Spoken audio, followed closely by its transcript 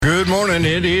Good morning.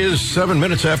 It is 7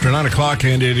 minutes after 9 o'clock,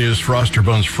 and it is Froster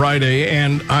Buns Friday.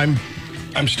 And I'm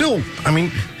still,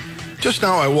 just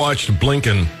now I watched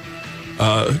Blinken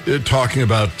talking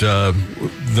about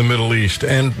the Middle East,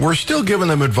 and we're still giving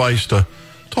them advice to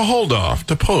hold off,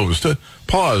 to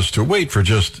pause, to wait for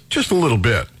just a little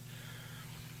bit.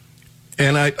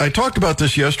 And I talked about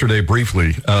this yesterday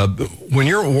briefly. When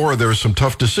you're at war, there are some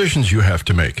tough decisions you have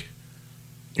to make.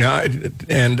 Yeah,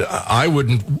 and I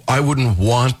wouldn't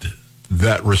want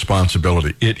that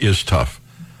responsibility. It is tough.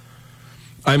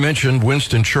 I mentioned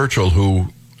Winston Churchill, who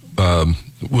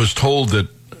was told that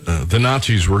the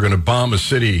Nazis were going to bomb a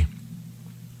city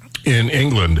in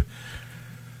England,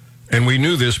 and we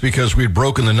knew this because we'd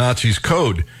broken the Nazis'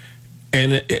 code.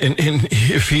 And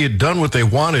if he had done what they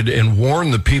wanted and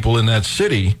warned the people in that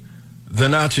city, the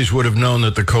Nazis would have known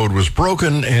that the code was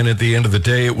broken, and at the end of the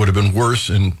day, it would have been worse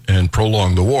and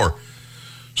prolonged the war.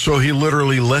 So he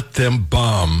literally let them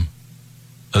bomb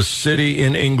a city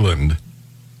in England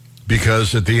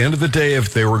because at the end of the day,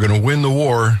 if they were going to win the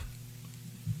war,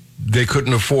 they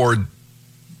couldn't afford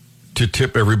to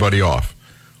tip everybody off.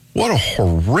 What a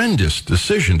horrendous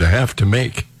decision to have to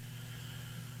make.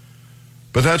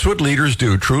 But that's what leaders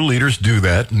do. True leaders do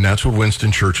that, and that's what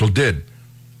Winston Churchill did.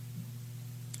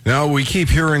 Now, we keep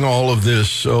hearing all of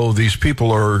this, these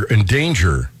people are in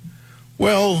danger.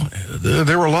 Well,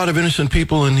 there were a lot of innocent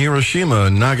people in Hiroshima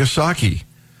and Nagasaki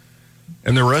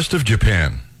and the rest of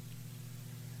Japan.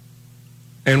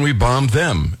 And we bombed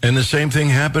them. And the same thing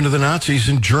happened to the Nazis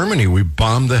in Germany. We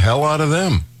bombed the hell out of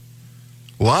them.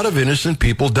 A lot of innocent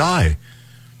people die.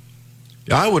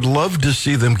 I would love to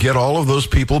see them get all of those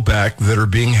people back that are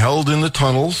being held in the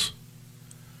tunnels.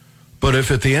 But if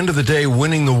at the end of the day,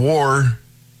 winning the war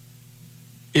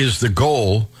is the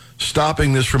goal,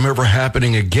 stopping this from ever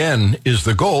happening again is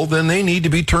the goal, then they need to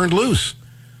be turned loose.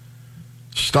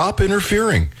 Stop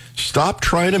interfering. Stop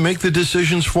trying to make the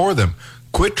decisions for them.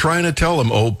 Quit trying to tell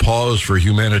them, pause for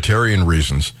humanitarian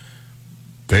reasons.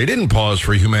 They didn't pause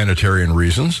for humanitarian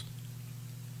reasons.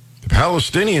 The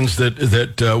Palestinians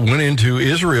that went into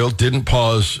Israel didn't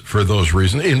pause for those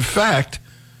reasons. In fact,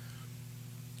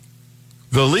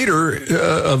 the leader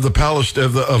of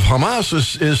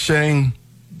Hamas is saying,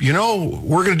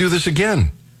 we're going to do this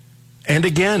again and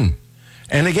again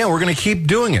and again. We're going to keep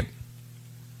doing it.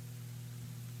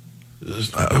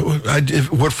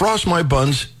 What frosts my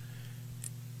buns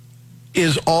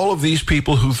is all of these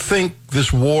people who think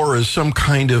this war is some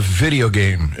kind of video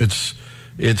game. It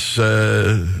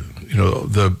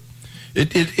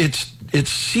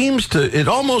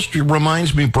almost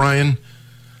reminds me, Brian,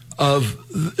 of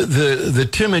the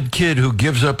timid kid who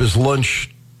gives up his lunch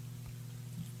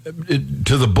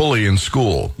to the bully in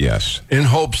school. Yes. In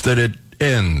hopes that it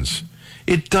ends.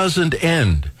 It doesn't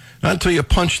end. Not until you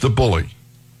punch the bully.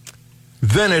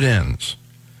 Then it ends.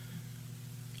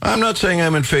 I'm not saying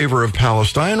I'm in favor of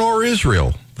Palestine or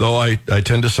Israel, though I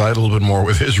tend to side a little bit more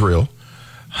with Israel,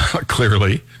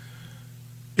 clearly.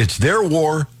 It's their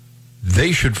war.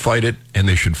 They should fight it, and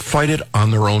they should fight it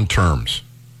on their own terms.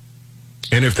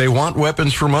 And if they want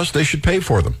weapons from us, they should pay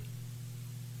for them.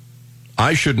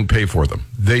 I shouldn't pay for them.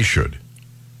 They should.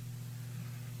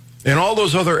 And all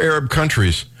those other Arab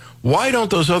countries, why don't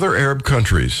those other Arab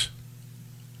countries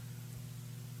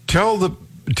tell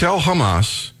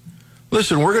Hamas,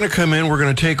 listen, we're going to come in, we're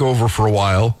going to take over for a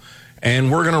while,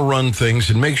 and we're going to run things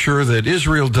and make sure that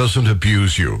Israel doesn't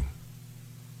abuse you.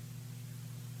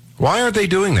 Why aren't they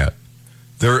doing that?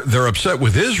 They're upset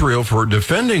with Israel for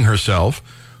defending herself,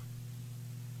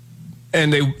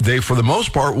 and they for the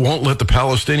most part won't let the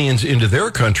Palestinians into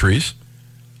their countries.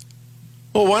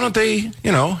 Well, why don't they,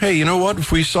 hey, you know what?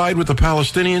 If we side with the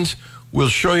Palestinians, we'll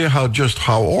show you how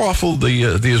awful the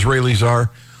Israelis are.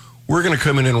 We're going to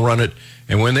come in and run it,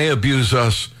 and when they abuse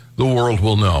us, the world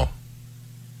will know.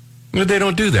 But they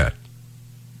don't do that.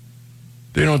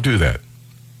 They don't do that.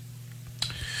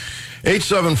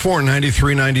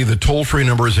 874-9390. The toll-free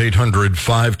number is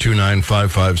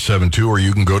 800-529-5572, or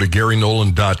you can go to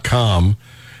GaryNolan.com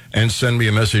and send me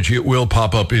a message. It will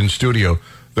pop up in studio.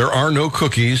 There are no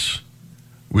cookies.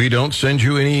 We don't send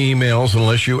you any emails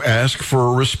unless you ask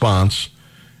for a response.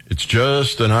 It's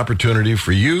just an opportunity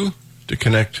for you to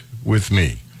connect with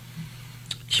me.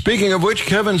 Speaking of which,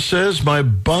 Kevin says, my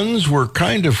buns were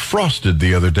kind of frosted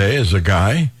the other day as a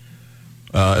guy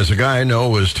I know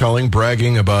was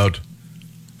bragging about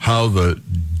how the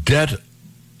debt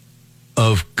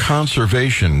of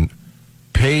conservation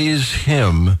pays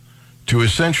him to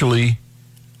essentially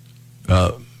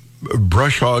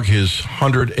brush hog his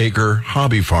 100-acre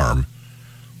hobby farm.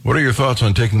 What are your thoughts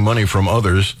on taking money from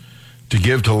others to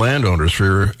give to landowners? For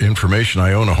your information,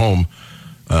 I own a home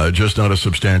just not a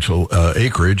substantial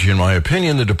acreage. In my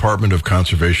opinion, the Department of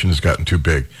Conservation has gotten too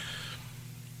big.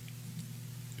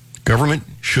 Government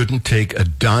shouldn't take a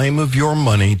dime of your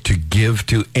money to give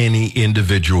to any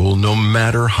individual, no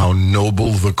matter how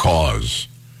noble the cause.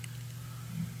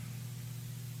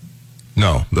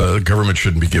 No, the government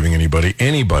shouldn't be giving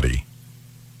anybody,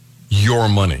 your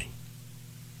money.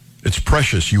 It's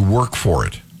precious. You work for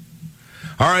it.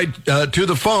 All right, to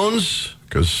the phones,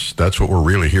 because that's what we're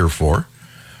really here for.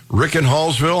 Rick in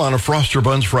Hallsville on a Froster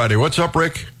Buns Friday. What's up,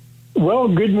 Rick? Well,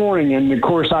 good morning. And, of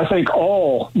course, I think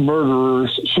all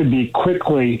murderers should be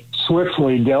quickly,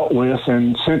 swiftly dealt with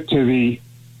and sent to the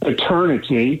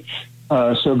eternity.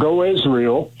 So go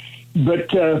Israel. But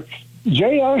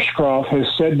Jay Ashcroft has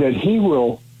said that he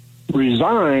will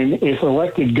resign if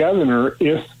elected governor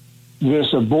if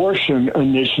this abortion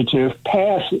initiative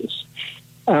passes.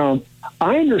 I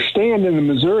understand in the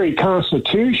Missouri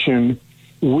Constitution,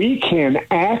 we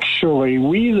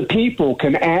the people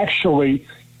can actually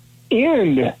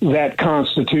end that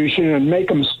Constitution and make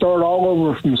them start all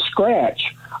over from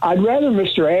scratch. I'd rather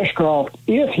Mr. Ashcroft,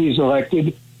 if he's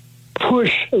elected,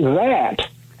 push that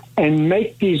and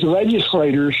make these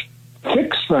legislators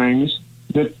fix things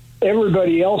that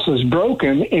everybody else has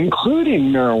broken,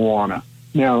 including marijuana.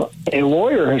 Now, a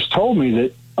lawyer has told me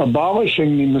that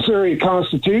abolishing the Missouri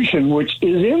Constitution, which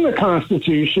is in the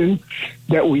Constitution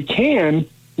that we can,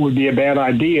 would be a bad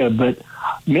idea. But,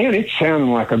 man, it's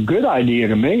sounding like a good idea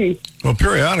to me. Well,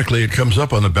 periodically it comes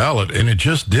up on the ballot, and it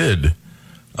just did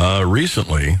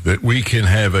recently, that we can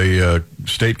have a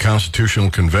state constitutional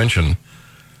convention.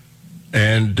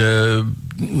 And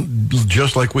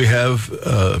just like we have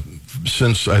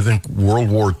since, I think, World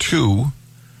War II,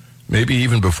 maybe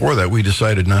even before that, we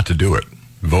decided not to do it.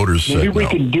 Voters said no. Maybe we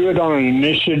could do it on an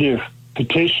initiative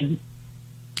petition.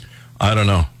 I don't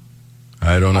know.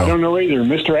 I don't know either.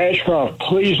 Mr. Ashcroft,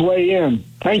 please weigh in.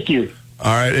 Thank you.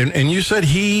 All right. And you said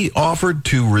he offered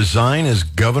to resign as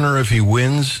governor if he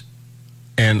wins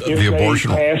and if the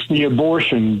abortion. Pass the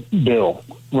abortion bill.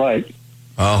 Right.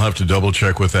 I'll have to double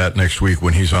check with that next week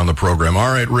when he's on the program.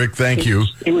 All right, Rick, thank you.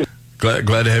 Glad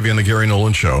to have you on the Gary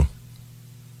Nolan Show.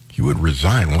 He would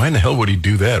resign. Why in the hell would he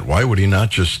do that? Why would he not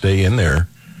just stay in there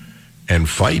and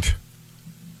fight?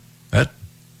 That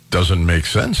doesn't make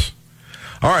sense.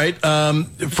 All right,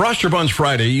 Froster Buns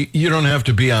Friday, you don't have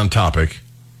to be on topic.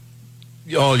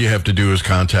 All you have to do is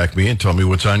contact me and tell me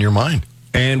what's on your mind,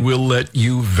 and we'll let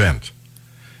you vent.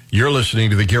 You're listening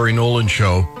to the Gary Nolan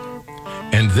Show,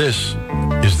 and this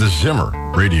is the Zimmer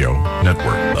Radio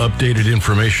Network. Updated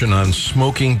information on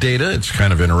smoking data. It's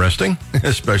kind of interesting,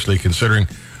 especially considering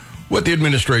what the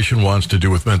administration wants to do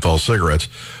with menthol cigarettes.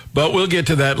 But we'll get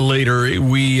to that later.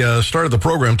 We started the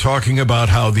program talking about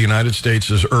how the United States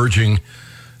is urging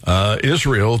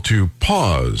Israel to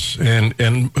pause. And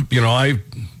you know, I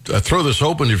throw this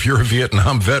open. If you're a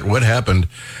Vietnam vet, what happened?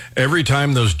 Every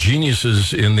time those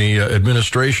geniuses in the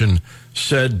administration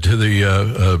said to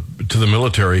the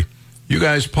military, "You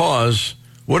guys pause,"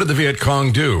 what did the Viet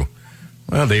Cong do?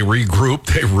 Well, they regrouped,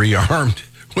 they rearmed.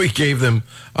 We gave them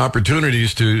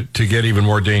opportunities to get even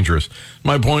more dangerous.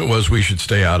 My point was we should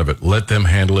stay out of it. Let them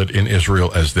handle it in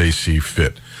Israel as they see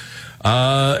fit.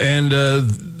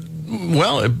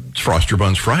 Well, it's Froster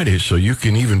Buns Friday, so you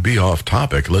can even be off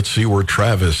topic. Let's see where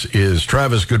Travis is.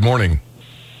 Travis, good morning.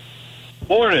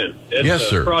 Morning. It's yes,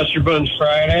 sir. Froster Buns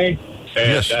Friday.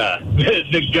 And, yes.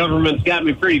 The government's got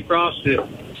me pretty frosted.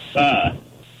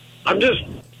 I'm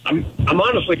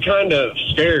honestly kind of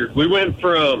scared. We went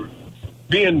from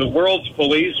being the world's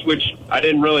police, which I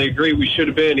didn't really agree we should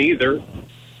have been either.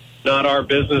 Not our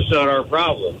business, not our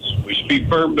problems. We should be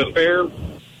firm but fair,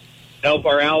 help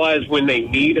our allies when they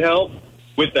need help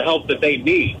with the help that they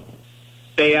need.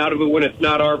 Stay out of it when it's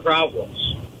not our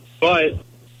problems. But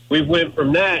we went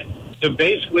from that to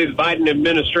basically the Biden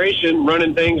administration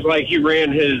running things like he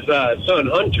ran his son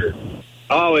Hunter.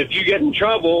 Oh, if you get in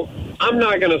trouble, I'm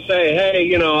not going to say,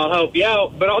 hey, I'll help you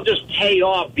out, but I'll just pay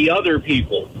off the other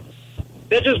people.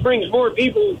 That just brings more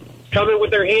people coming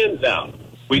with their hands out.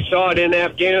 We saw it in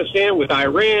Afghanistan with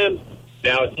Iran.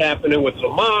 Now it's happening with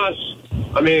Hamas.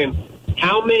 I mean,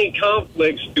 how many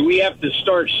conflicts do we have to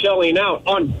start shelling out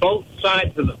on both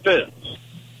sides of the fence?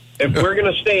 If we're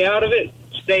going to stay out of it,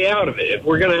 stay out of it. If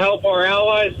we're going to help our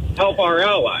allies, help our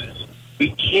allies.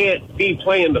 We can't be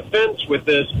playing the fence with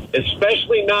this,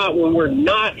 especially not when we're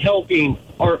not helping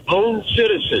our own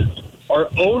citizens, our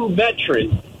own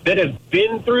veterans that have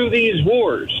been through these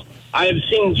wars. I have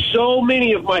seen so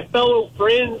many of my fellow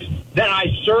friends that I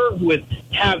served with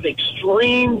have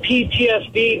extreme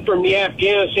PTSD from the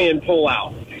Afghanistan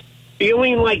pullout,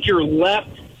 feeling like you're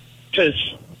left to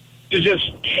to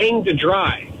just hang to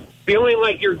dry. Feeling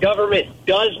like your government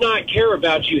does not care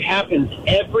about you happens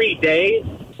every day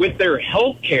with their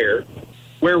health care,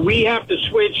 where we have to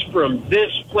switch from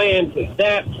this plan to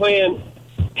that plan,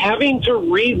 having to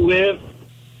relive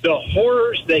the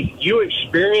horrors that you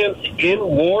experienced in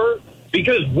war,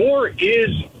 because war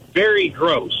is very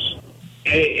gross.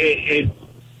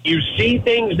 You see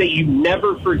things that you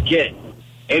never forget.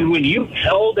 And when you've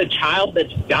held a child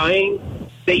that's dying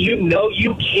that you know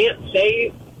you can't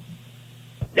save,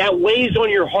 that weighs on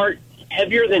your heart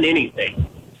heavier than anything.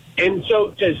 And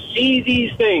so to see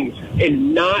these things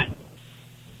and not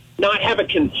have a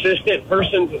consistent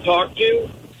person to talk to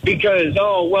because,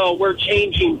 oh, well, we're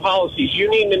changing policies. You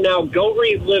need to now go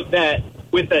relive that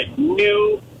with a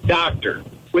new doctor,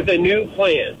 with a new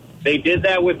plan. They did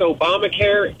that with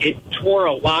Obamacare. It tore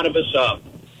a lot of us up.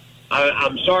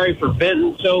 I'm sorry for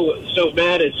venting so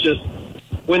mad. It's just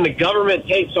when the government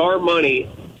takes our money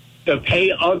to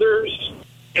pay others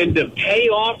and to pay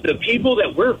off the people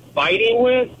that we're fighting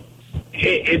with,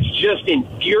 it's just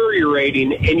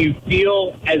infuriating, and you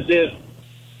feel as if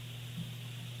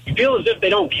they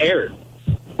don't care.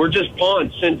 We're just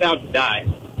pawns sent out to die.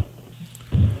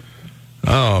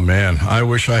 Oh, man, I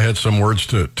wish I had some words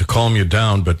to calm you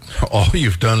down, but all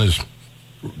you've done is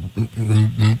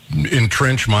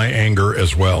entrench my anger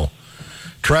as well.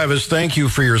 Travis, thank you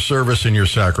for your service and your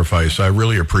sacrifice. I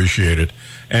really appreciate it.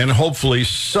 And hopefully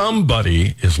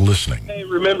somebody is listening. Hey,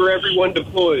 remember everyone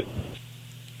deployed.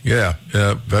 Yeah,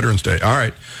 Veterans Day. All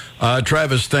right.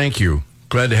 Travis, thank you.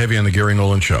 Glad to have you on the Gary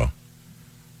Nolan Show.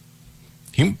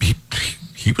 He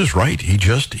was right. He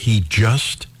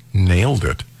just nailed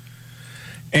it.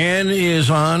 Ann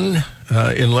is on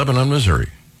in Lebanon, Missouri.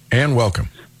 Ann, welcome.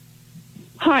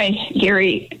 Hi,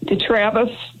 Gary. To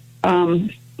Travis, don't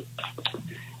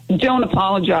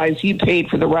apologize. You paid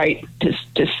for the right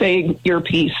to say your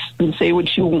piece and say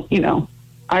what you know.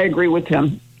 I agree with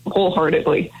him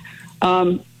wholeheartedly.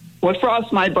 What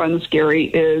frosts my buns, Gary,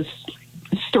 is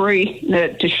a story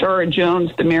that Tashara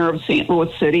Jones, the mayor of St.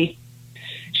 Louis City,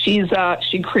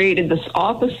 she created this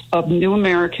Office of New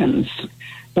Americans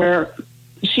where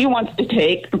she wants to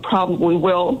take, and probably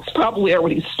will, it's probably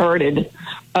already started,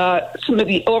 some of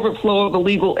the overflow of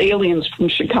illegal aliens from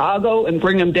Chicago and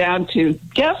bring them down to,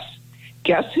 guess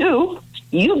who?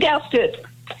 You guessed it,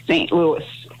 St. Louis.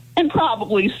 And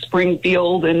probably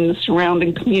Springfield and the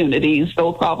surrounding communities.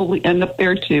 They'll probably end up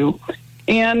there too.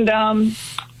 And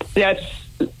that's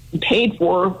paid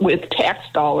for with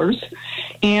tax dollars.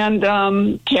 And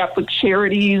Catholic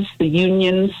charities, the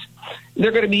unions,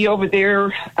 they're going to be over there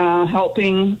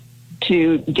helping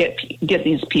to get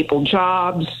these people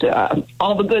jobs,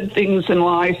 all the good things in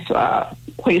life,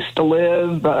 place to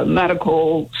live,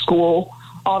 medical, school,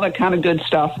 all that kind of good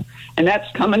stuff. And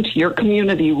that's coming to your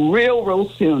community real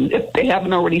soon if they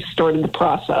haven't already started the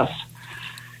process.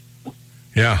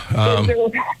 Yeah.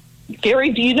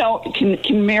 Gary, do you know,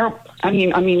 can Mayor,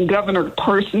 Governor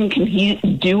Parson, can he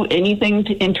do anything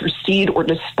to intercede or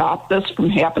to stop this from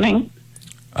happening?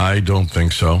 I don't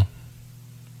think so.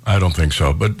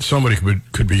 But somebody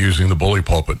could be using the bully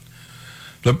pulpit.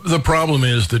 The problem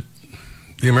is that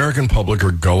the American public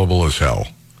are gullible as hell.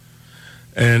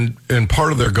 And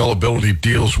part of their gullibility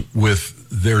deals with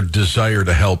their desire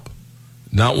to help,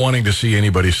 not wanting to see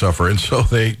anybody suffer. And so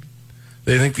they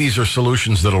think these are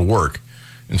solutions that'll work.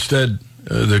 Instead,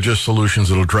 they're just solutions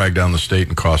that'll drag down the state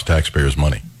and cost taxpayers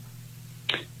money.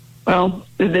 Well,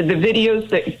 the videos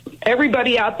that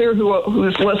everybody out there who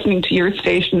is listening to your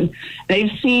station,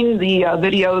 they've seen the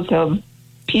videos of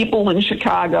people in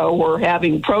Chicago who are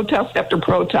having protest after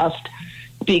protest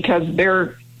because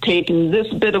they're taking this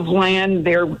bit of land,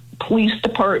 their police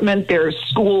department, their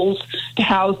schools to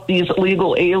house these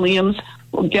illegal aliens.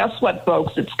 Well, guess what,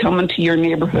 folks? It's coming to your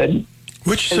neighborhood.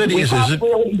 Which city is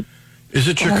it? Is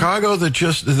it Chicago that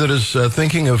is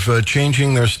thinking of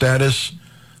changing their status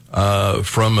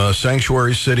from a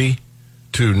sanctuary city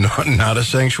to not a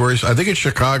sanctuary? I think it's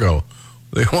Chicago.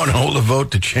 They want to hold a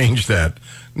vote to change that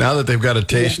now that they've got a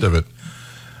taste of it.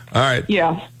 All right.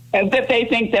 Yeah, as if they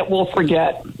think that we'll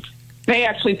forget. They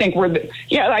actually think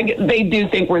they do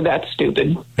think we're that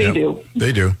stupid. They do.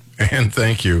 They do. And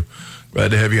thank you.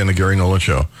 Glad to have you on the Gary Nolan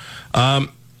Show.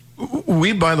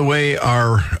 We, by the way,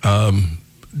 are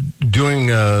doing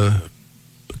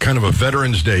kind of a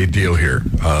Veterans Day deal here,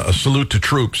 a salute to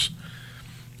troops.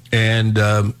 And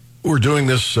we're doing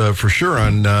this for sure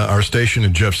on our station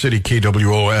in Jeff City,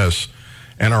 KWOS,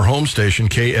 and our home station,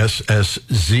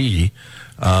 KSSZ.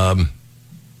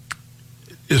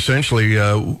 Essentially,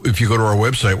 if you go to our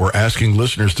website, we're asking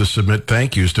listeners to submit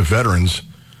thank yous to veterans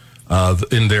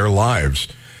in their lives.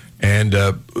 And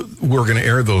we're going to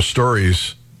air those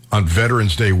stories on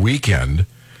Veterans Day weekend.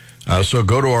 So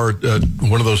go to our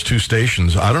one of those two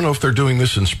stations. I don't know if they're doing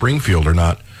this in Springfield or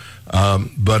not,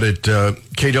 but at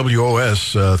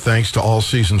KWOS, thanks to All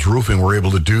Seasons Roofing, we're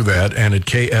able to do that. And at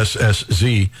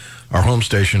KSSZ, our home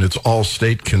station, it's all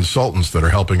state consultants that are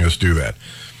helping us do that.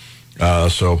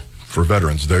 So for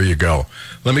veterans, there you go.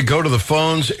 Let me go to the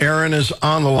phones. Aaron is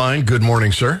on the line. Good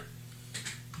morning, sir.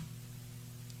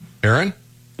 Aaron?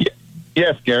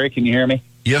 Yes, Gary, can you hear me?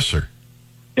 Yes, sir.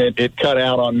 It cut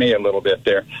out on me a little bit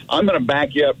there. I'm going to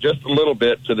back you up just a little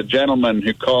bit to the gentleman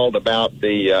who called about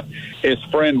his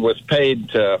friend was paid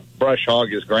to brush hog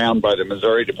his ground by the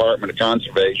Missouri Department of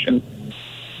Conservation.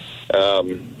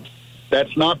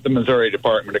 That's not the Missouri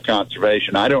Department of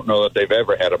Conservation. I don't know that they've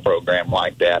ever had a program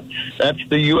like that. That's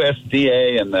the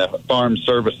USDA and the Farm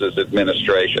Services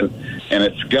Administration, and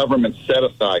it's government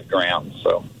set-aside ground.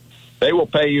 So they will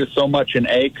pay you so much an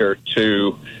acre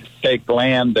to take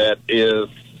land that is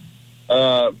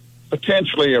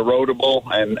potentially erodible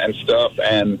and stuff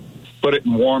and put it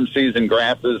in warm season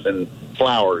grasses and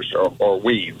flowers or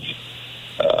weeds.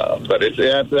 But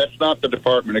that's not the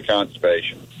Department of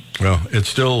Conservation. Well,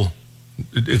 it's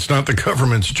not the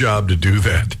government's job to do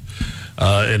that.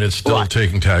 And it's still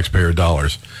taking taxpayer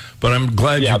dollars. But I'm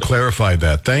glad you clarified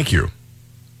that. Thank you.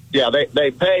 Yeah,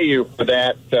 they pay you for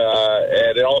that,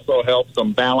 and it also helps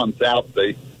them balance out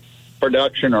the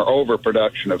production or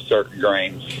overproduction of certain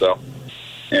grains. So,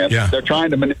 they're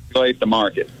trying to manipulate the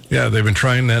market. Yeah, they've been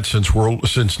trying that since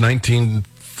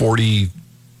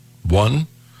 1941.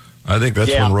 I think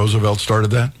that's when Roosevelt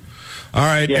started that. All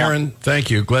right, Aaron,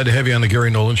 thank you. Glad to have you on the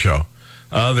Gary Nolan Show.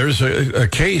 There's a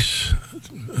case,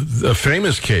 a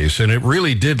famous case, and it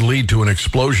really did lead to an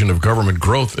explosion of government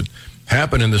growth that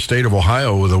happened in the state of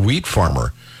Ohio with a wheat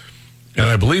farmer. And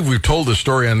I believe we've told this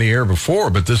story on the air before,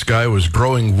 but this guy was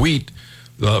growing wheat.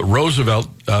 Roosevelt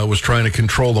was trying to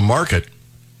control the market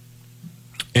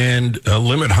and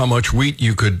limit how much wheat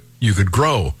you could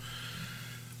grow.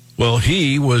 Well,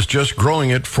 he was just growing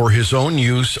it for his own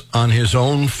use on his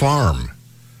own farm.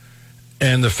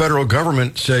 And the federal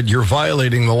government said, you're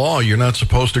violating the law. You're not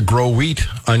supposed to grow wheat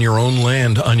on your own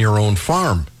land, on your own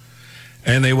farm.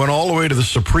 And they went all the way to the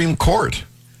Supreme Court.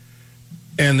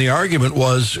 And the argument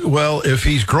was, well, if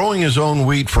he's growing his own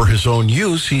wheat for his own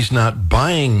use, he's not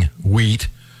buying wheat,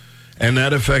 and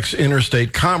that affects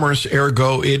interstate commerce.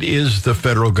 Ergo, it is the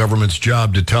federal government's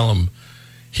job to tell him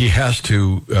he has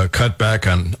to cut back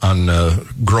on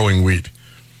growing wheat.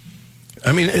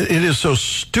 I mean, it is so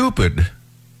stupid,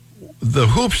 the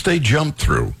hoops they jumped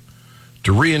through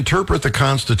to reinterpret the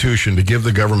Constitution to give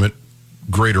the government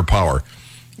greater power.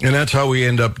 And that's how we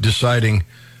end up deciding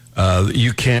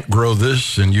you can't grow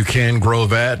this and you can grow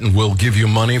that, and we'll give you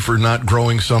money for not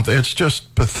growing something. It's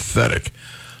just pathetic.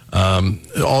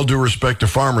 All due respect to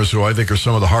farmers, who I think are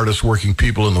some of the hardest working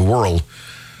people in the world,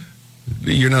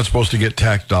 you're not supposed to get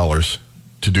tax dollars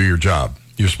to do your job.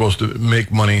 You're supposed to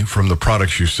make money from the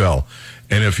products you sell.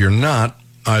 And if you're not,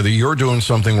 either you're doing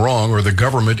something wrong or the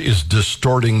government is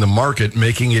distorting the market,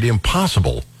 making it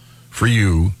impossible for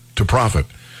you to profit.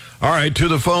 All right, to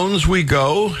the phones we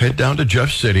go. Head down to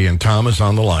Jeff City, and Tom is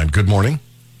on the line. Good morning.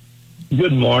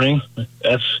 Good morning.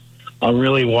 That's a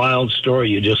really wild story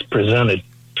you just presented.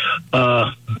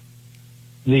 The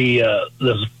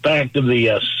fact of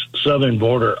the southern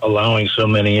border allowing so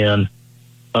many in,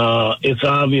 it's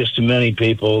obvious to many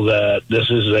people that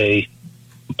this is a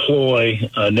ploy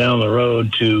down the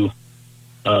road to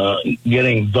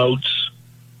getting votes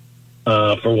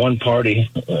for one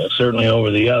party, certainly over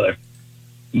the other.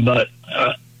 But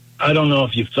I don't know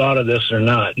if you've thought of this or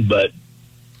not, but,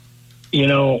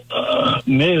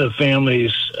 many of the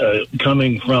families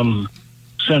coming from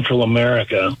Central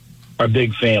America are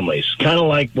big families, kind of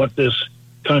like what this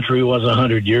country was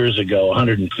 100 years ago,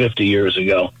 150 years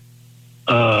ago.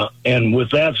 And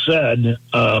with that said,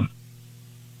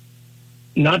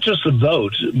 not just the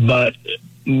vote, but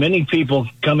many people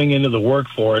coming into the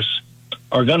workforce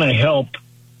are going to help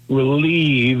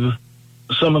relieve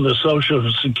some of the Social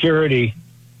Security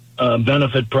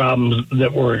benefit problems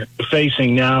that we're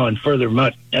facing now and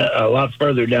a lot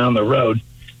further down the road.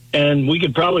 And we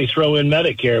could probably throw in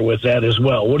Medicare with that as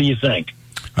well. What do you think?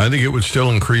 I think it would still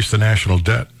increase the national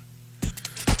debt.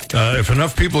 If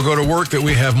enough people go to work that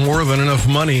we have more than enough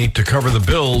money to cover the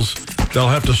bills, they'll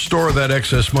have to store that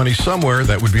excess money somewhere.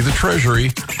 That would be the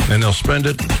Treasury, and they'll spend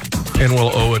it, and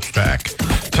we'll owe it back.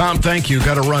 Tom, thank you.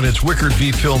 Got to run. It's Wickard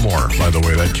v. Fillmore, by the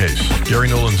way, that case. Gary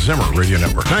Nolan Zimmer, Radio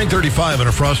Network. 9:35 on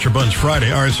a Froster Buns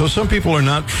Friday. All right, so some people are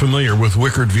not familiar with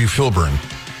Wickard v. Filburn.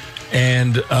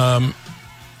 And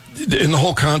in the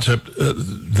whole concept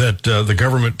that the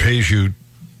government pays you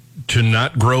to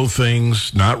not grow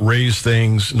things, not raise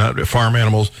things, not farm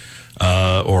animals,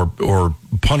 or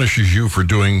punishes you for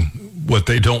doing what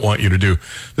they don't want you to do.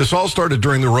 This all started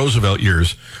during the Roosevelt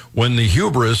years when the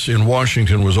hubris in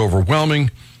Washington was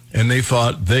overwhelming and they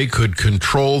thought they could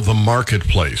control the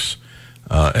marketplace.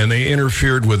 And they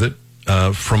interfered with it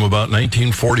from about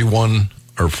 1941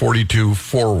 or 42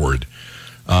 forward.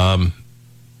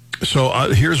 So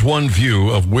here's one view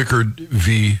of Wickard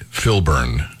v.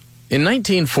 Filburn. In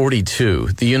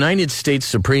 1942, the United States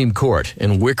Supreme Court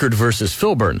in Wickard versus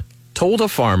Filburn told a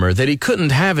farmer that he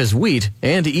couldn't have his wheat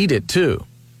and eat it too.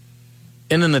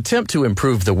 In an attempt to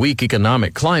improve the weak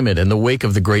economic climate in the wake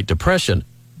of the Great Depression,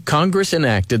 Congress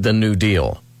enacted the New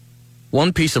Deal.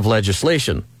 One piece of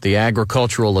legislation, the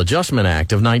Agricultural Adjustment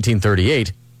Act of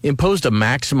 1938, imposed a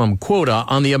maximum quota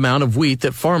on the amount of wheat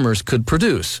that farmers could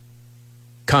produce.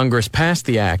 Congress passed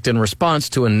the act in response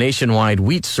to a nationwide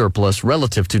wheat surplus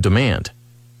relative to demand.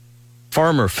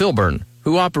 Farmer Filburn,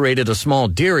 who operated a small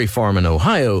dairy farm in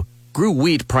Ohio, grew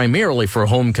wheat primarily for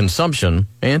home consumption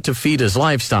and to feed his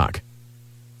livestock.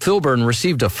 Filburn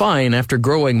received a fine after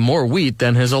growing more wheat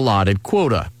than his allotted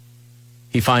quota.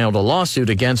 He filed a lawsuit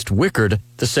against Wickard,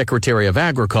 the Secretary of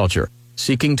Agriculture,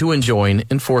 seeking to enjoin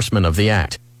enforcement of the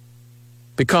act.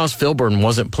 Because Filburn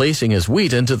wasn't placing his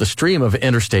wheat into the stream of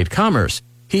interstate commerce,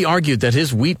 he argued that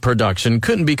his wheat production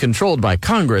couldn't be controlled by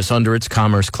Congress under its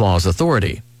Commerce Clause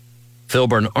authority.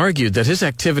 Filburn argued that his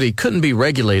activity couldn't be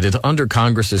regulated under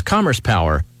Congress's commerce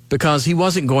power because he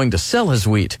wasn't going to sell his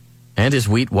wheat, and his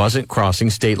wheat wasn't crossing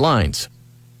state lines.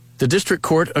 The district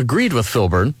court agreed with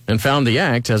Filburn and found the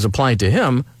act, as applied to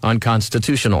him,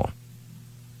 unconstitutional.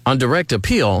 On direct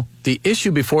appeal, the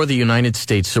issue before the United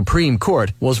States Supreme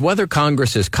Court was whether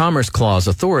Congress's Commerce Clause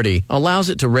authority allows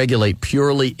it to regulate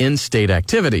purely in-state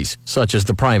activities, such as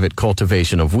the private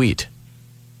cultivation of wheat.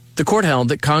 The court held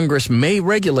that Congress may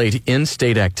regulate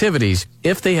in-state activities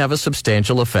if they have a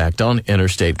substantial effect on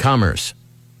interstate commerce.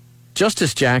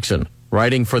 Justice Jackson,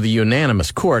 writing for the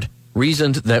unanimous court,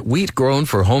 reasoned that wheat grown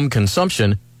for home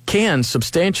consumption can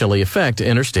substantially affect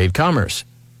interstate commerce.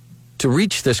 To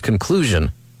reach this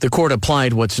conclusion, the court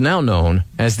applied what's now known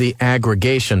as the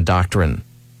aggregation doctrine.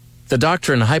 The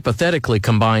doctrine hypothetically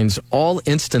combines all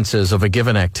instances of a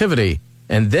given activity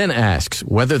and then asks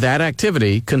whether that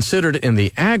activity, considered in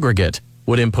the aggregate,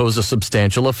 would impose a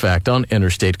substantial effect on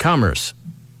interstate commerce.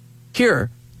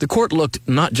 Here, the court looked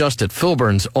not just at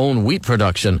Filburn's own wheat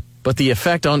production, but the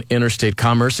effect on interstate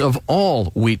commerce of all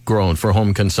wheat grown for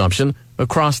home consumption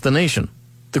across the nation.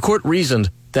 The court reasoned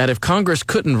that if Congress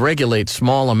couldn't regulate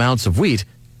small amounts of wheat,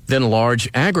 then large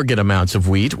aggregate amounts of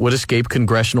wheat would escape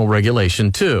congressional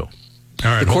regulation too.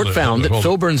 All right, the court found that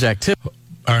Filburn's activity...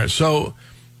 All right, so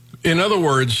in other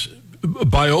words,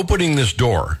 by opening this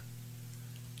door,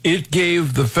 it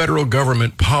gave the federal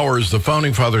government powers the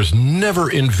Founding Fathers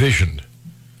never envisioned.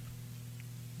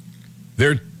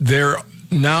 They're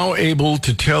now able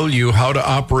to tell you how to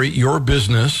operate your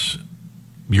business,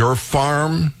 your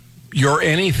farm, your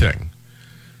anything.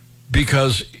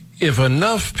 Because if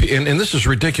enough, and this is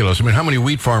ridiculous, I mean, how many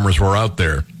wheat farmers were out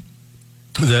there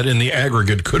that in the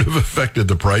aggregate could have affected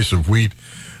the price of wheat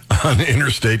on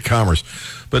interstate commerce?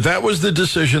 But that was the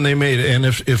decision they made. And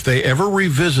if they ever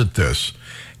revisit this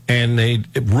and they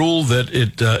rule that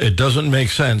it doesn't make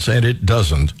sense, and it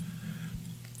doesn't,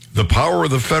 the power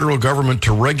of the federal government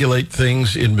to regulate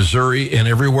things in Missouri and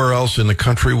everywhere else in the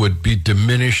country would be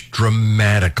diminished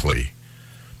dramatically.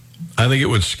 I think it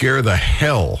would scare the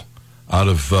hell out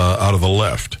of the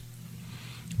left.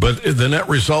 But the net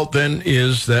result then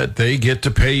is that they get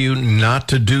to pay you not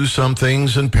to do some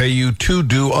things and pay you to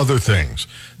do other things.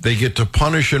 They get to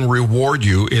punish and reward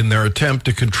you in their attempt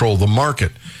to control the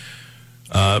market.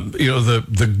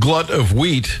 The glut of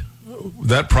wheat,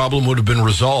 that problem would have been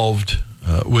resolved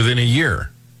within a year.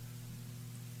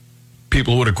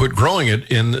 People would have quit growing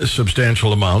it in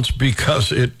substantial amounts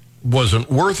because it wasn't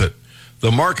worth it.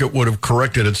 The market would have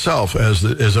corrected itself as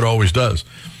it always does.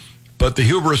 But the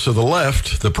hubris of the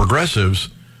left, the progressives,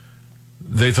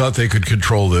 they thought they could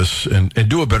control this and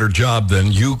do a better job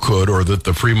than you could or that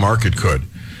the free market could.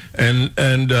 And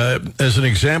as an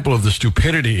example of the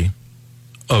stupidity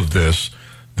of this,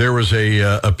 there was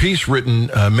a piece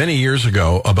written many years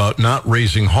ago about not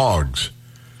raising hogs.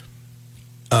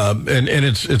 And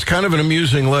it's kind of an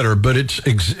amusing letter, but it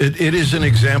is an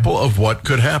example of what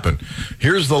could happen.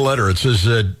 Here's the letter. It says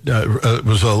it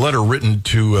was a letter written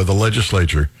to the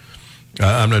legislature.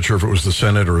 I'm not sure if it was the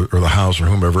Senate or the House or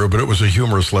whomever, but it was a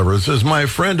humorous letter. It says, "My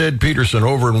friend Ed Peterson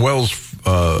over in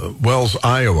Wells,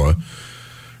 Iowa,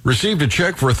 received a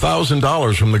check for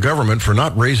 $1,000 from the government for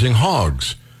not raising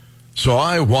hogs. So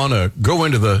I want to go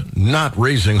into the not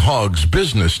raising hogs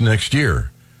business next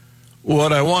year.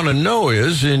 What I want to know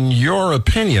is, in your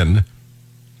opinion,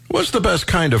 what's the best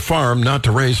kind of farm not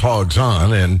to raise hogs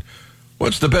on, and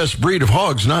what's the best breed of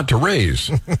hogs not to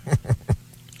raise?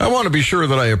 I want to be sure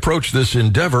that I approach this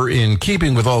endeavor in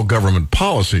keeping with all government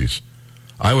policies.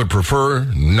 I would prefer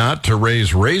not to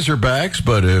raise Razorbacks,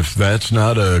 but if that's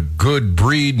not a good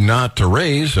breed not to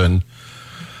raise, and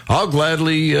I'll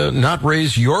gladly not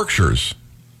raise Yorkshires.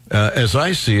 As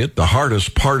I see it, the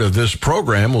hardest part of this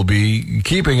program will be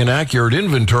keeping an accurate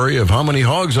inventory of how many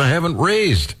hogs I haven't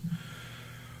raised.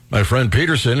 My friend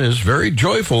Peterson is very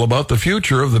joyful about the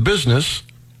future of the business.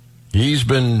 He's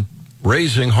been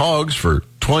raising hogs for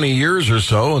 20 years or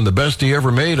so, and the best he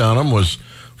ever made on them was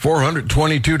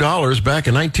 $422 back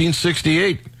in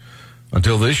 1968,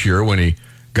 until this year when he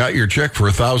got your check for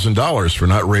 $1,000 for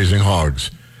not raising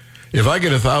hogs. If I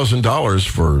get $1,000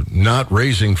 for not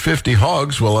raising 50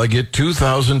 hogs, will I get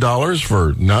 $2,000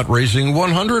 for not raising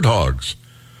 100 hogs?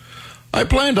 I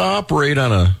plan to operate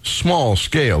on a small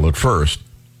scale at first,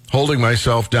 holding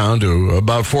myself down to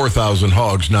about 4,000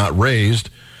 hogs not raised,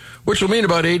 which will mean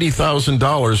about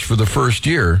 $80,000 for the first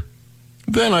year.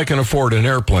 Then I can afford an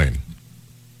airplane.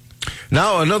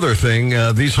 Now, another thing,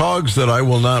 these hogs that I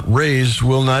will not raise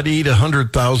will not eat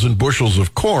 100,000 bushels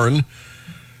of corn.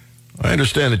 I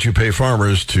understand that you pay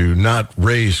farmers to not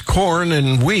raise corn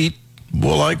and wheat.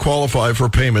 Will I qualify for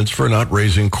payments for not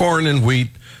raising corn and wheat,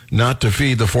 not to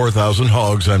feed the 4,000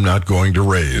 hogs I'm not going to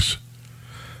raise?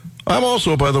 I'm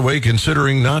also, by the way,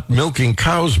 considering not milking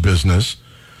cows business.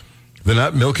 The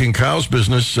not milking cows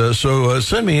business, so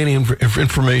send me any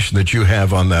information that you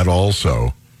have on that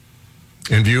also.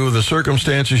 In view of the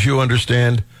circumstances, you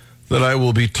understand that I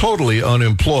will be totally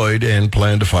unemployed and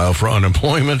plan to file for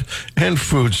unemployment and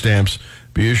food stamps.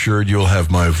 Be assured you'll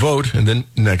have my vote in the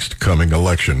next coming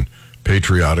election.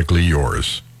 Patriotically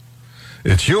yours.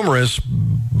 It's humorous,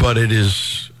 but it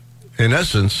is, in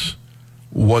essence,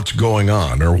 what's going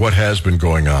on, or what has been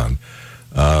going on.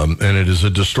 And it is a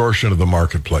distortion of the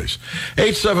marketplace.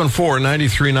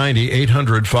 874-9390,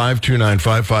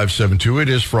 800-529-5572. It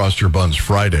is Frost Your Buns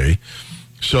Friday.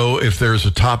 So if there's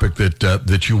a topic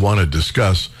that you want to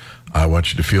discuss, I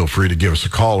want you to feel free to give us a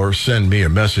call or send me a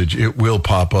message. It will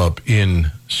pop up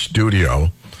in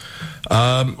studio.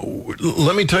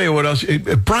 Let me tell you what else.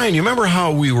 Brian, you remember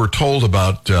how we were told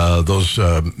about those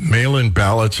mail-in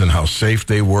ballots and how safe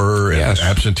they were, and yes.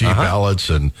 absentee ballots,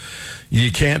 and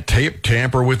you can't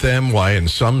tamper with them? Why, in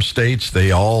some states, they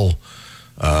all,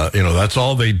 that's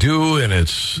all they do, and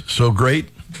it's so great.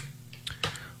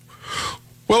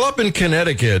 Well, up in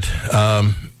Connecticut,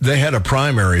 they had a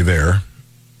primary there,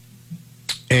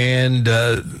 and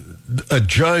a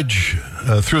judge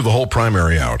threw the whole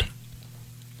primary out.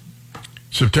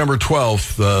 September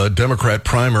 12th, the Democrat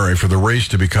primary for the race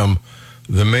to become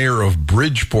the mayor of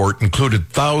Bridgeport included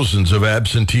thousands of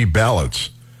absentee ballots.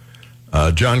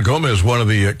 John Gomez, one of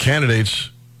the candidates,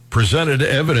 presented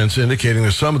evidence indicating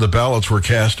that some of the ballots were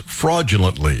cast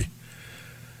fraudulently.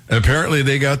 And apparently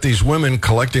they got these women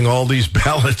collecting all these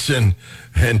ballots and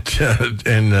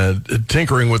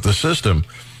tinkering with the system.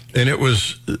 And it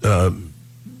was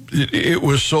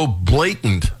so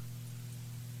blatant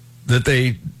that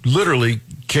they literally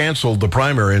canceled the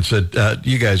primary and said,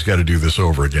 you guys got to do this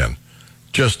over again.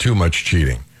 Just too much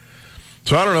cheating.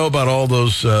 So I don't know about all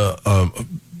those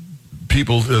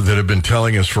people that have been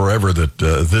telling us forever that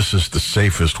this is the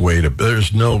safest way to...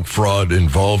 There's no fraud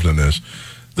involved in this.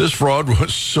 This fraud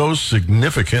was so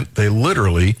significant, they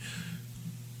literally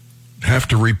have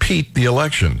to repeat the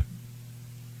election.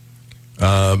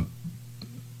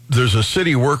 There's a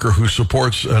city worker who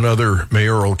supports another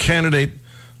mayoral candidate.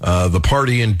 The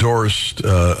party endorsed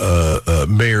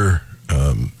mayor,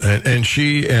 and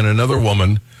she and another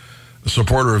woman, a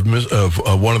supporter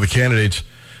of one of the candidates,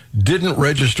 didn't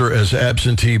register as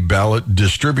absentee ballot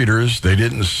distributors. They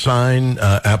didn't sign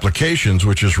applications,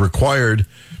 which is required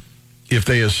if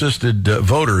they assisted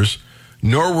voters,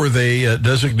 nor were they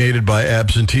designated by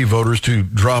absentee voters to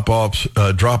drop off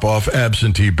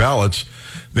absentee ballots.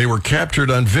 They were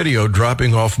captured on video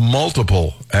dropping off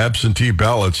multiple absentee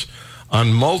ballots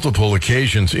on multiple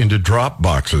occasions into drop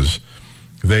boxes.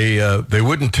 They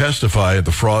wouldn't testify at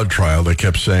the fraud trial. They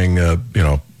kept saying,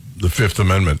 the Fifth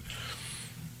Amendment.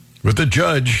 But the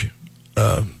judge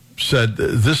said,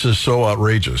 this is so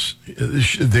outrageous.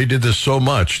 They did this so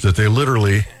much that they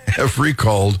literally have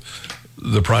recalled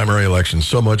the primary election,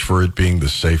 so much for it being the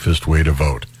safest way to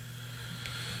vote.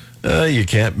 You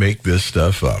can't make this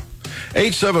stuff up.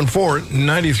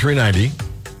 874-9390,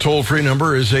 toll-free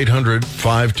number is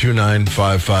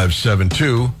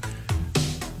 800-529-5572.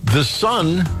 The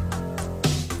sun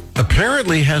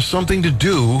apparently has something to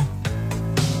do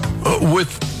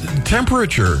with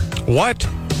temperature. What?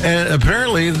 And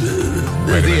apparently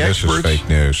the experts... This is fake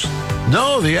news.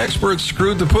 No, the experts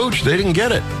screwed the pooch. They didn't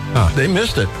get it. They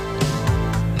missed it.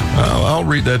 I'll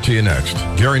read that to you next.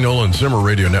 Gary Nolan, Zimmer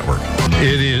Radio Network.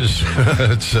 It is,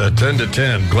 it's 10 to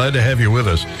 10. Glad to have you with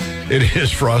us. It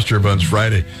is Frost Your Buns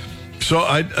Friday. So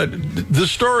the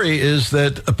story is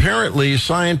that apparently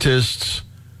scientists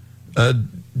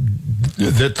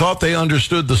that thought they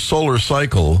understood the solar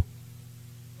cycle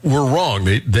were wrong.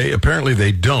 They apparently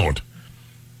they don't.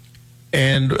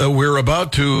 And we're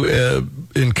about to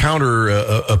encounter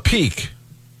a peak,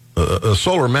 a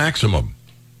solar maximum.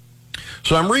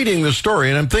 So I'm reading the story,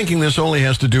 and I'm thinking this only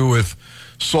has to do with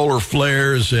solar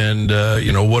flares and,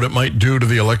 what it might do to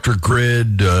the electric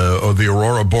grid or the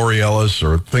aurora borealis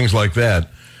or things like that.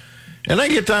 And I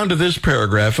get down to this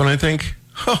paragraph, and I think,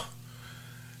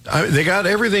 they got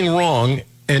everything wrong,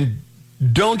 and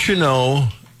don't you know,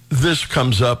 this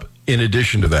comes up in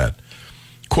addition to that.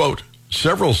 Quote,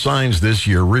 several signs this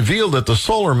year reveal that the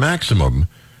solar maximum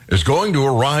is going to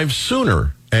arrive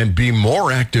sooner and be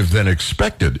more active than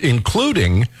expected,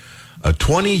 including a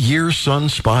 20-year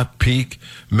sunspot peak,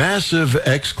 massive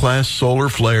X-class solar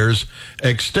flares,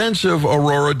 extensive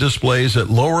aurora displays at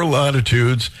lower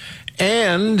latitudes,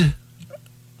 and,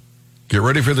 get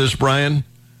ready for this, Brian,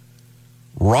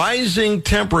 rising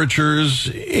temperatures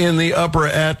in the upper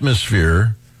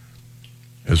atmosphere,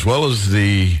 as well as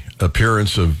the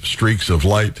appearance of streaks of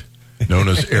light known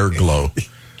as air glow.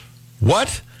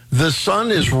 What? The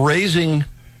sun is raising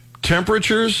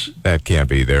temperatures? That can't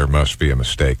be. There must be a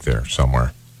mistake there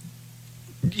somewhere.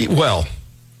 Well,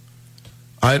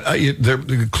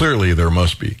 clearly there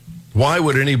must be. Why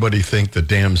would anybody think the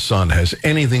damn sun has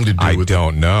anything to do with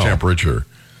temperature?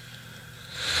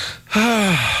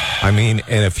 I mean,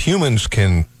 and if humans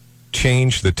can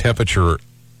change the temperature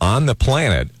on the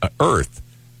planet, Earth,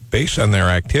 based on their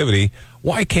activity,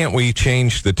 why can't we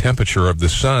change the temperature of the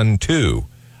sun, too?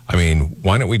 I mean,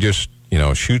 why don't we just,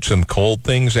 shoot some cold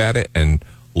things at it and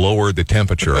lower the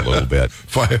temperature a little bit?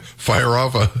 Fire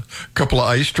off a couple of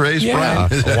ice trays, yeah,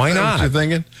 Brian? Why not? What you're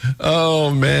thinking?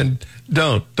 Oh, man.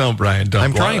 Don't, Brian, don't.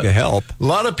 I'm trying to help. A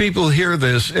lot of people hear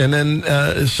this, and then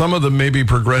some of them may be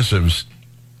progressives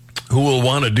who will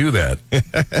want to do that.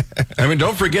 I mean,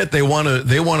 don't forget they want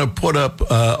to put up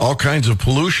all kinds of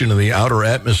pollution in the outer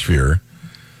atmosphere.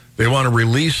 They want to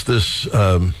release this,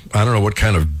 I don't know what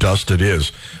kind of dust it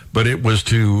is, but it was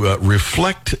to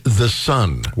reflect the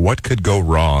sun. What could go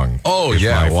wrong? Oh,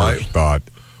 yeah. Why? First thought.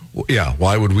 Yeah,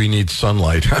 why would we need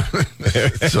sunlight?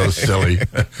 It's so silly.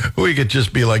 We could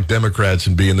just be like Democrats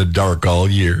and be in the dark all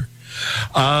year.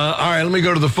 All right, let me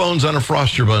go to the phones on a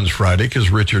Frost Your Buns Friday because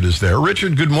Richard is there.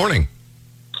 Richard, good morning.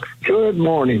 Good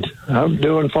morning. I'm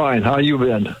doing fine. How you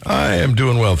been? I am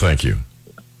doing well, thank you.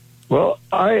 Well,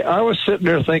 I was sitting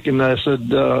there thinking, I said,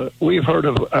 we've heard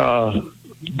of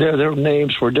their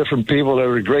names for different people. They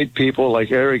were great people like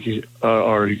Eric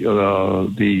or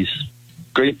these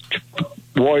great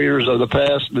warriors of the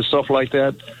past and stuff like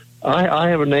that. I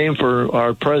have a name for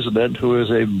our president, who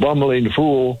is a bumbling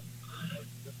fool,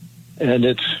 and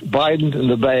it's Biden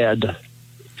the Bad.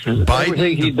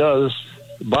 Everything he does,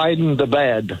 Biden the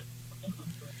Bad.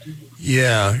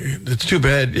 Yeah, it's too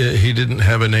bad he didn't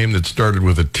have a name that started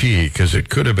with a T, because it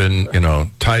could have been,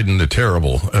 Tiden the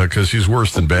Terrible, because he's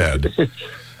worse than bad.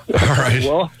 All right.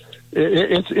 Well,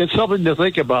 it's something to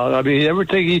think about. I mean,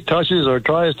 everything he touches or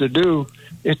tries to do,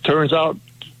 it turns out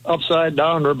upside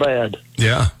down or bad.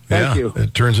 Yeah. Thank you.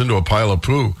 It turns into a pile of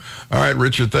poo. All right,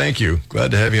 Richard, thank you. Glad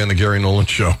to have you on the Gary Nolan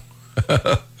Show.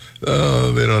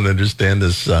 Oh, they don't understand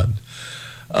the sun.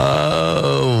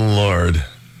 Oh, Lord.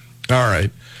 All right.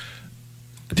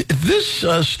 This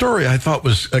story I thought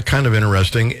was kind of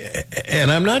interesting, and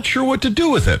I'm not sure what to do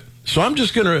with it. So I'm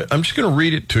just gonna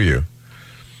read it to you.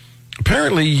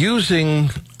 Apparently, using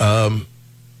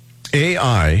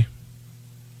AI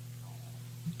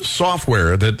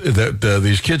software that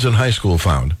these kids in high school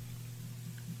found,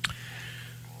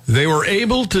 they were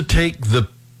able to take the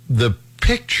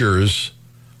pictures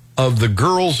of the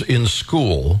girls in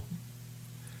school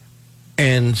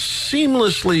and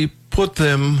seamlessly put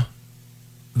them,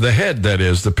 the head, that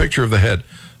is, the picture of the head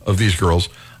of these girls,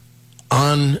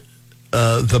 on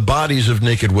the bodies of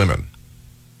naked women.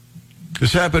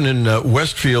 This happened in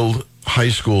Westfield High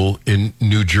School in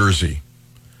New Jersey.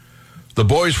 The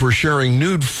boys were sharing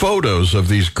nude photos of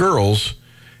these girls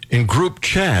in group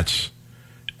chats,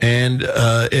 and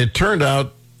it turned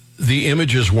out the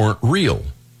images weren't real.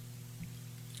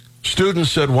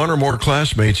 Students said one or more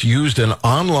classmates used an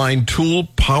online tool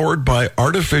powered by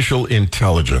artificial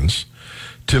intelligence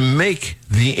to make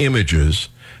the images,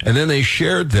 and then they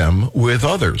shared them with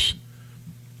others.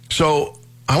 So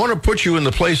I want to put you in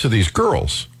the place of these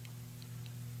girls.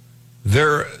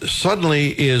 There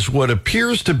suddenly is what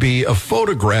appears to be a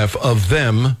photograph of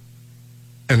them,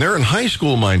 and they're in high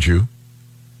school, mind you,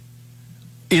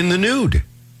 in the nude,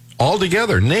 all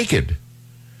together, naked.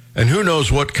 And who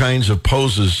knows what kinds of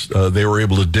poses they were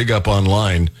able to dig up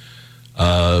online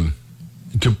to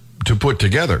put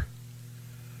together.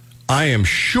 I am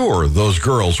sure those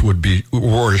girls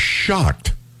were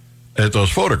shocked at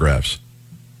those photographs.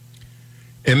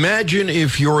 Imagine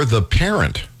if you're the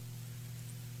parent.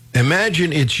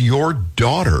 Imagine it's your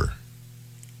daughter.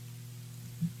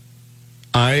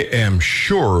 I am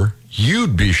sure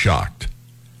you'd be shocked.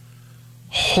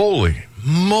 Holy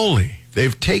moly,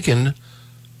 they've taken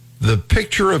the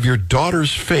picture of your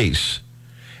daughter's face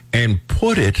and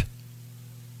put it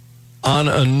on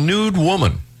a nude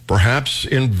woman, perhaps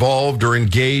involved or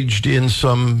engaged in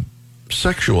some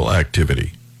sexual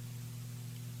activity.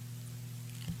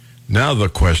 Now the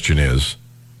question is,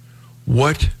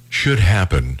 what should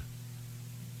happen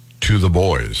to the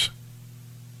boys?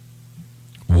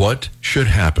 What should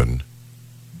happen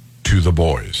to the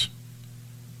boys?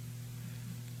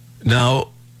 Now,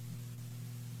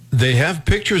 they have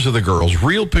pictures of the girls,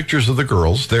 real pictures of the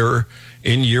girls. They're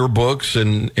in yearbooks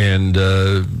and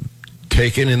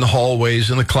taken in the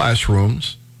hallways in the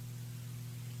classrooms.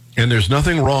 And there's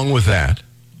nothing wrong with that.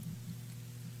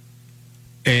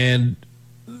 And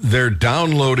they're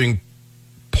downloading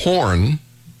porn,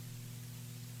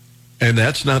 and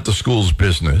that's not the school's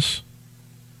business.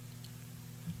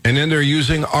 And then they're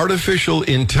using artificial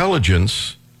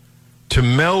intelligence to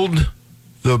meld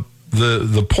the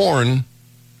porn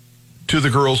to the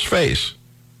girl's face.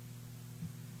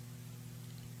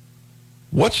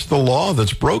 What's the law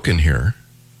that's broken here?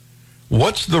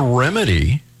 What's the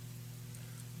remedy?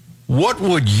 What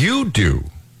would you do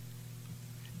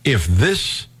if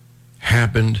this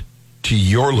happened to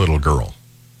your little girl?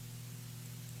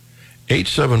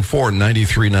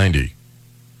 874-9390.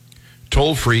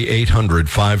 Toll free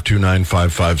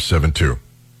 800-529-5572.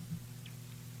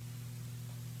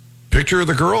 Picture of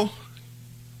the girl?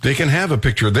 They can have a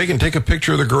picture. They can take a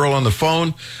picture of the girl on the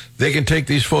phone. They can take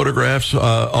these photographs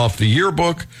off the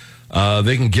yearbook.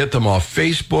 They can get them off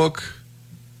Facebook.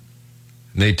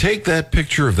 And they take that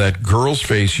picture of that girl's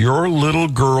face, your little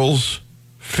girl's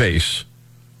face,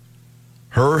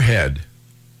 her head,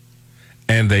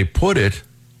 and they put it,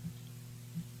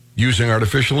 using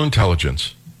artificial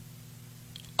intelligence,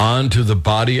 onto the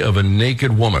body of a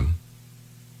naked woman,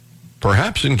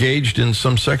 perhaps engaged in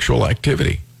some sexual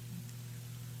activity.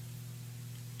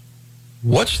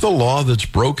 What's the law that's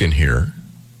broken here?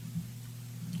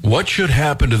 What should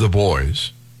happen to the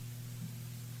boys?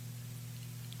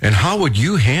 And how would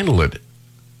you handle it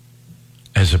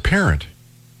as a parent?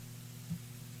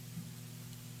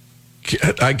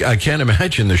 I can't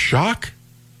imagine the shock.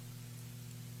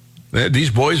 These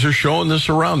boys are showing this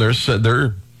around.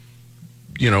 They're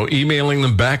emailing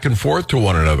them back and forth to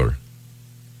one another.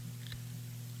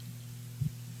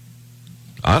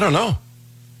 I don't know.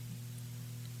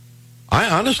 I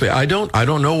honestly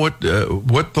don't know what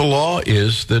the law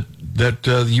is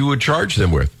that you would charge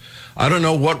them with. I don't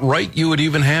know what right you would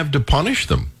even have to punish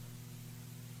them.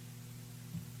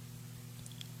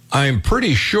 I'm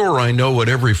pretty sure I know what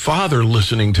every father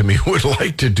listening to me would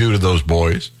like to do to those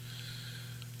boys.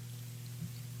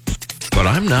 But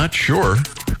I'm not sure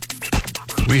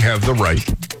we have the right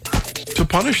to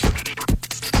punish them.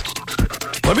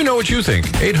 Let me know what you think.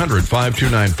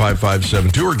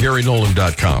 800-529-5572 or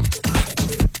GaryNolan.com.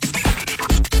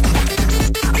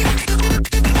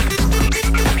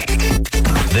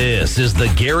 This is the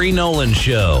Gary Nolan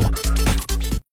Show.